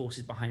driving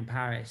forces behind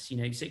Paris. You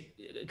know, so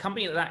a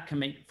company like that can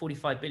make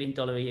 $45 billion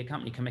a year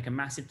company can make a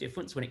massive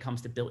difference when it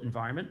comes to built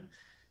environment.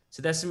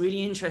 So there's some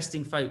really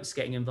interesting folks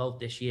getting involved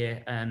this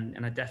year. And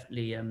I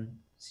definitely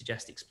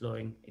suggest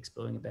exploring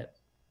a bit.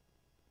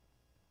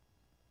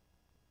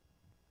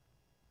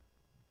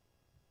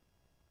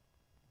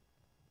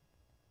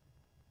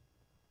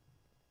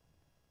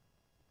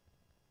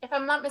 If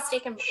I'm not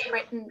mistaken,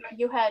 Britton,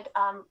 you had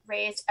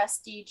raised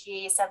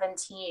SDG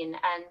 17,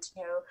 and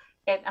you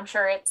know, I'm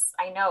sure it's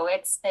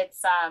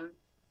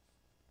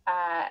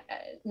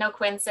no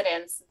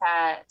coincidence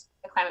that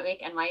the Climate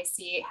Week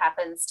NYC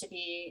happens to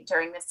be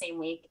during the same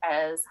week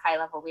as High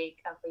Level Week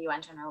of the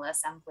UN General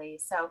Assembly.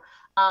 So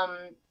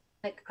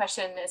the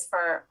question is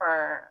for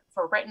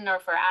Britton or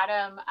for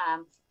Adam.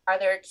 Are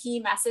there key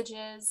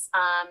messages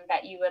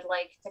that you would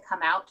like to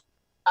come out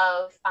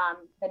of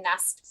the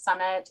NEST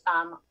Summit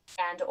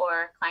and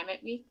or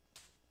Climate Week?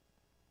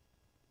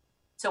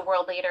 So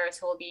world leaders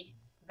who will be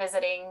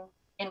visiting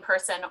in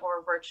person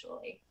or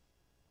virtually.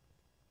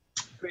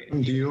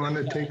 Do you want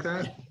to take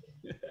that?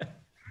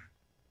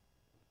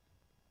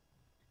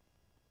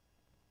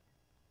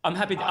 I'm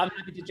happy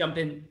to jump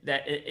in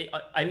there.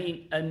 I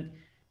mean,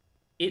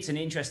 it's an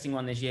interesting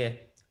one this year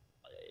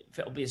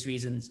for obvious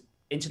reasons.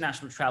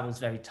 International travel is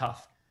very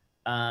tough.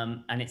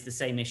 And it's the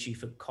same issue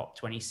for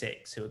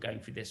COP26, who are going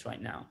through this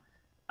right now.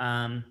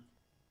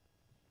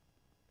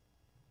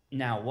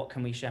 Now, what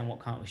can we share and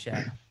what can't we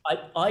share?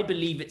 I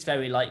believe it's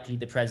very likely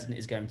the president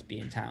is going to be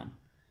in town.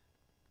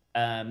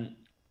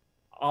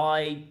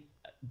 I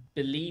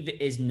believe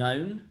it is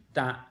known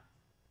that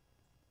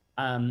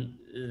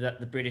that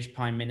the British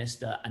Prime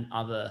Minister and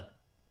other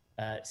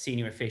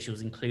senior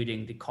officials,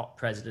 including the COP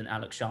president,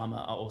 Alex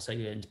Sharma, are also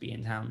going to be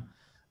in town.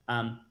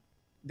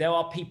 There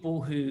are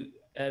people who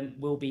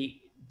will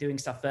be doing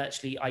stuff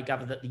virtually. I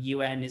gather that the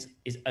UN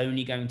is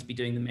only going to be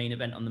doing the main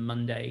event on the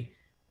Monday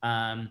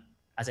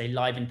as a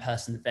live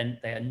in-person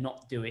event. They are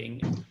not doing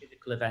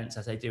physical events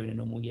as they do in a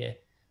normal year.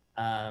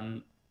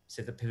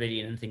 So the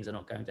pavilion and things are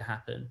not going to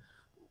happen.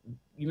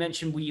 You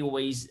mentioned we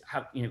always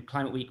have, you know,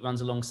 Climate Week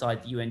runs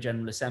alongside the UN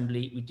General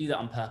Assembly. We do that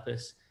on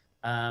purpose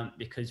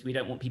because we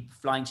don't want people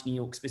flying to New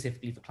York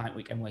specifically for Climate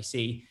Week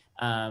NYC.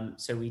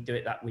 So we do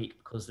it that week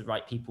because the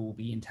right people will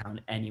be in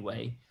town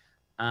anyway.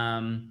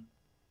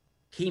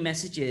 Key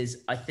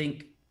messages, I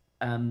think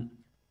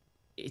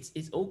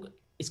it's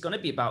going to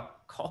be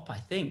about COP. I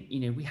think, you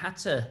know, we had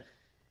to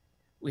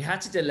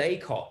delay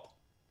COP,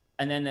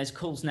 and then there's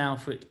calls now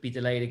for it to be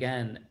delayed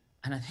again.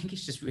 And I think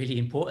it's just really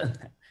important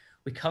that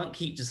we can't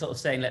keep just sort of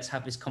saying, let's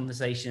have this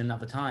conversation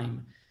another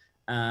time.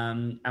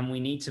 And we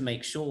need to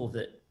make sure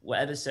that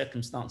whatever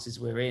circumstances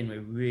we're in,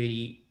 we're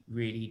really,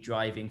 really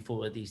driving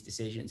forward these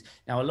decisions.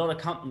 Now, a lot of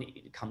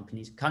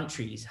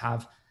countries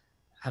have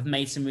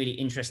made some really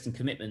interesting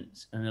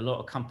commitments, and a lot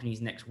of companies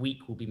next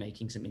week will be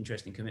making some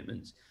interesting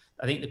commitments.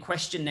 I think the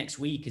question next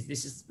week is,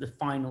 this is the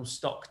final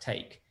stock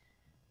take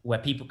where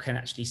people can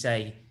actually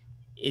say,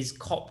 is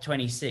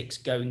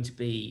COP26 going to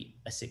be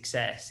a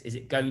success? Is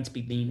it going to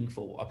be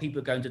meaningful? Are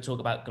people going to talk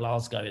about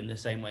Glasgow in the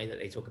same way that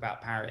they talk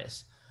about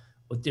Paris?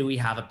 Or do we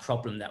have a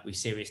problem that we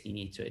seriously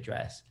need to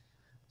address?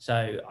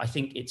 So I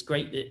think it's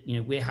great that, you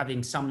know, we're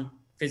having some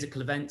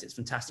physical events. It's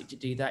fantastic to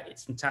do that.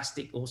 It's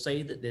fantastic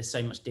also that there's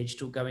so much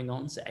digital going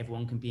on so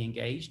everyone can be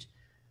engaged.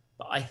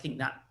 But I think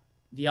that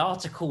the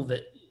article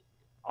that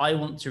I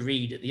want to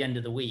read at the end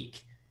of the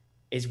week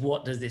is,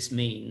 what does this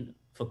mean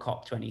for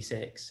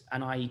COP26?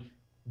 And I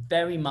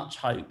very much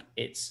hope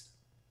it's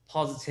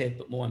positive,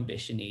 but more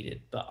ambition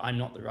needed. But I'm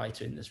not the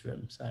writer in this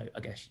room, so I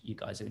guess you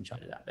guys are in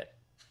charge of that bit.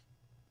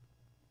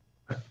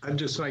 I'd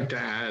just like to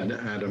add,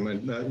 Adam,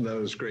 that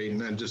was great.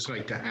 And I'd just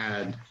like to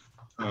add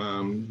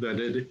that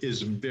it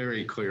is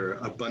very clear,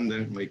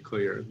 abundantly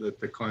clear, that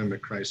the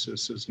climate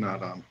crisis is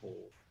not on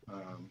hold.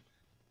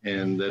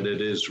 And that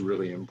it is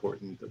really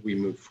important that we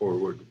move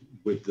forward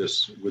with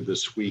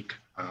this week,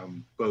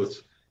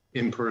 both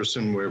in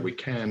person where we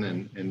can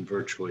and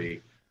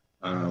virtually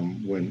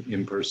when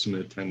in-person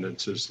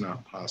attendance is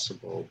not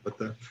possible. But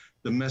the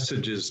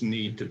messages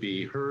need to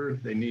be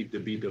heard, they need to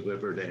be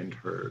delivered and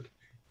heard.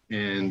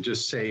 And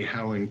just say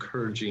how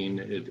encouraging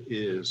it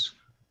is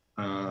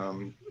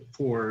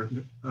for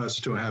us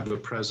to have a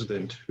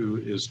president who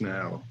is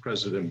now,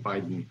 President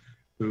Biden,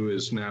 who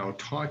is now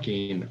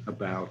talking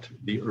about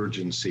the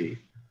urgency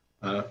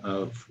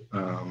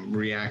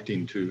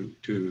reacting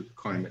to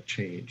climate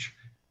change.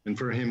 And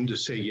for him to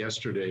say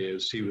yesterday,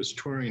 as he was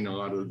touring a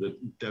lot of the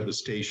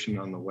devastation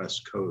on the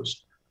West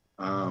Coast,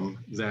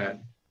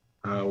 that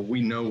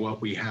we know what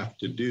we have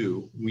to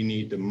do. We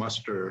need to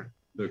muster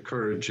the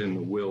courage and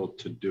the will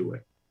to do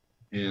it.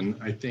 And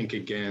I think,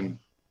 again,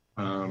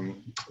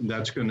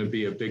 that's going to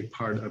be a big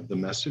part of the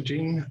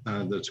messaging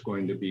that's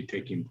going to be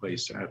taking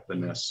place at the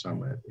NEST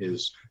Summit.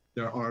 Is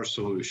there are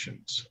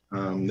solutions.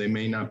 They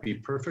may not be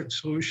perfect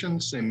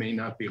solutions. They may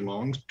not be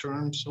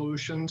long-term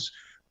solutions,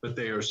 but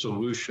they are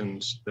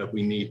solutions that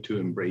we need to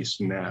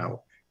embrace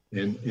now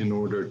in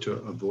order to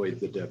avoid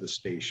the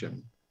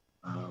devastation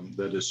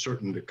that is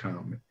certain to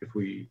come if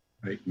we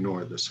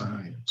ignore the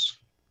science.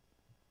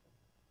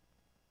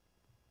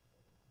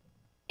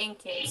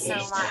 Thank you so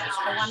much.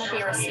 I want to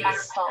be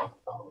respectful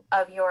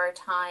of your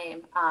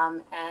time,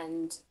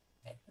 and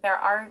there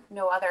are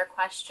no other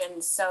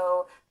questions.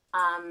 So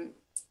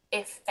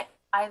if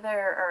either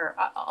or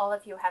all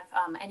of you have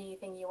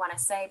anything you want to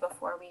say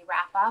before we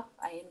wrap up,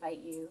 I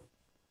invite you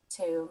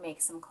to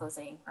make some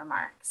closing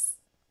remarks.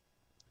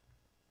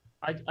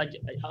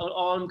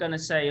 All I'm going to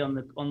say on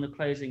the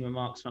closing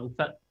remarks,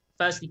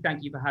 firstly,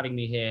 thank you for having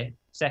me here.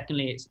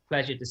 Secondly, it's a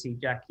pleasure to see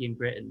Jackie and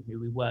Britton, who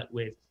we work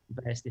with in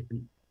various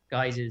different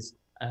guises,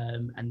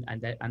 and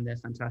they're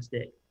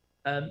fantastic.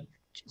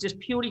 Just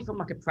purely from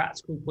like a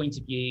practical point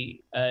of view,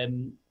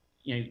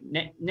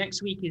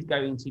 next week is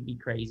going to be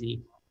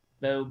crazy.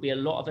 There will be a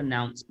lot of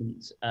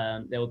announcements.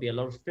 There will be a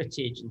lot of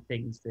footage and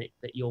things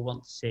that you'll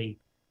want to see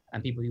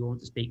and people you want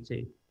to speak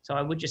to. So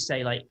I would just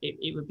say, like,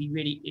 it would be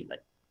really,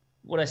 like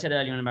what I said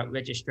earlier on about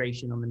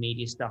registration on the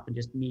media stuff, and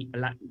just send me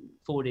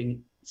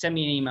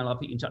an email, I'll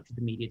put you in touch with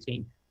the media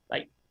team.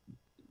 Like,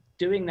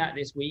 doing that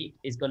this week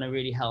is going to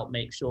really help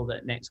make sure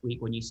that next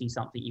week, when you see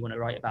something you want to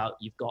write about,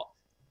 you've got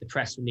the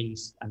press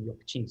release and the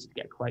opportunity to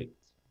get a quote.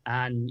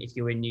 And if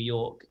you're in New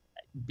York,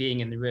 being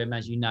in the room,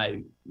 as you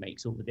know,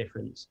 makes all the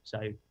difference. So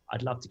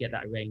I'd love to get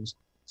that arranged.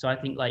 So I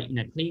think, like,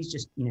 please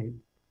just,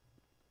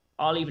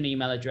 I'll leave an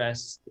email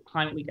address.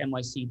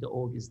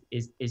 climateweeknyc.org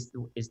is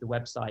the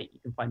website. You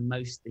can find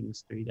most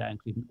things through there,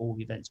 including all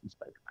the events we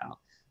spoke about.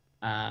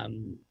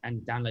 And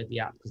download the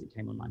app because it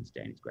came online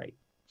today and it's great.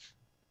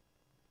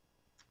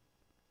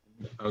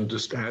 I'll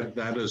just add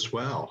that as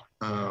well.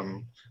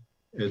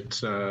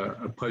 It's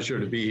a pleasure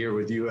to be here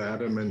with you,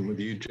 Adam, and with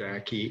you,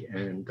 Jackie.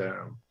 And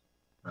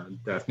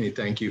Daphne,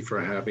 thank you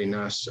for having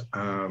us.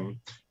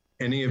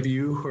 Any of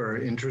you who are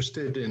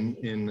interested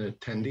in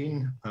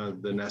attending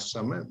the NEST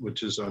Summit,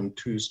 which is on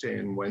Tuesday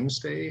and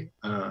Wednesday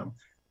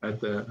at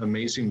the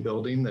amazing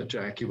building that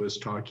Jackie was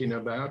talking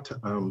about,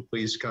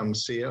 please come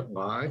see it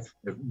live.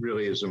 It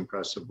really is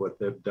impressive what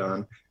they've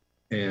done.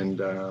 And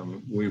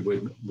we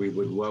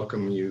would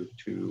welcome you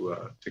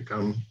to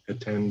come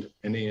attend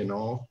any and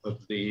all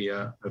of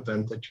the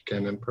event that you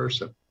can in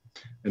person.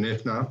 And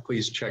if not,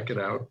 please check it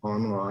out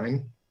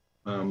online.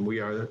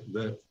 We are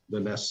the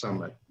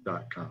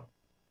nestsummit.com.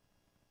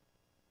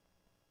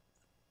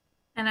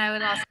 And I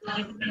would also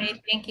like to say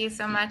thank you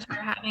so much for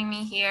having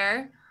me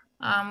here.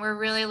 We're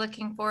really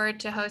looking forward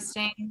to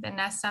hosting the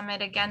NEST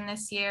Summit again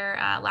this year.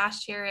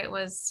 Last year it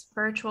was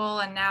virtual,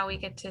 and now we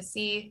get to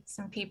see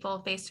some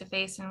people face to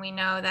face, and we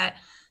know that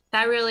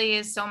that really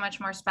is so much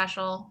more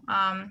special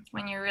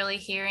when you're really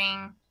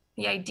hearing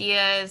the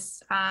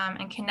ideas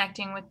and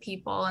connecting with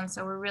people. And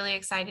so we're really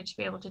excited to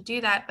be able to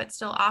do that, but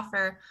still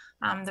offer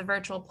the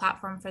virtual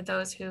platform for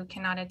those who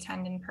cannot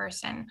attend in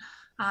person.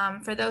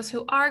 For those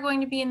who are going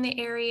to be in the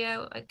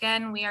area,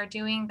 again, we are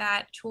doing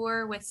that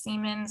tour with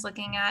Siemens,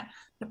 looking at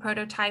the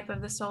prototype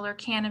of the solar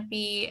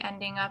canopy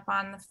ending up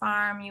on the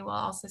farm. You will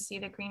also see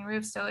the green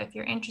roof. So if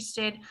you're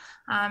interested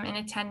in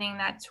attending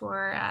that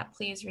tour,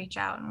 please reach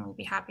out and we'll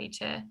be happy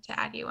to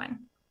add you in.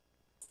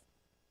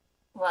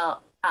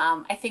 Well,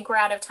 I think we're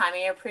out of time.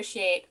 I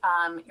appreciate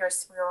your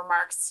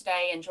remarks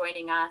today and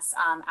joining us,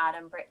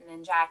 Adam, Britton,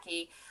 and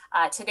Jackie.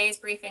 Today's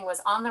briefing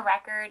was on the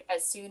record.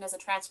 As soon as a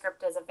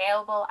transcript is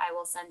available, I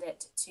will send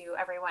it to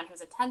everyone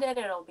who's attended.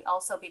 It'll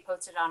also be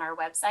posted on our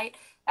website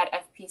at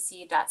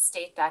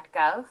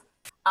fpc.state.gov.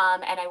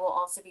 And I will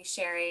also be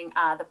sharing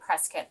the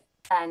press kit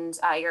and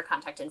your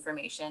contact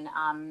information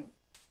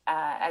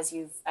as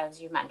you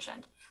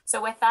mentioned.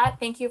 So with that,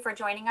 thank you for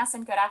joining us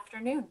and good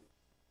afternoon.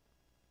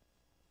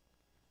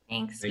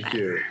 Thanks. Thank Bye.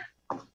 you.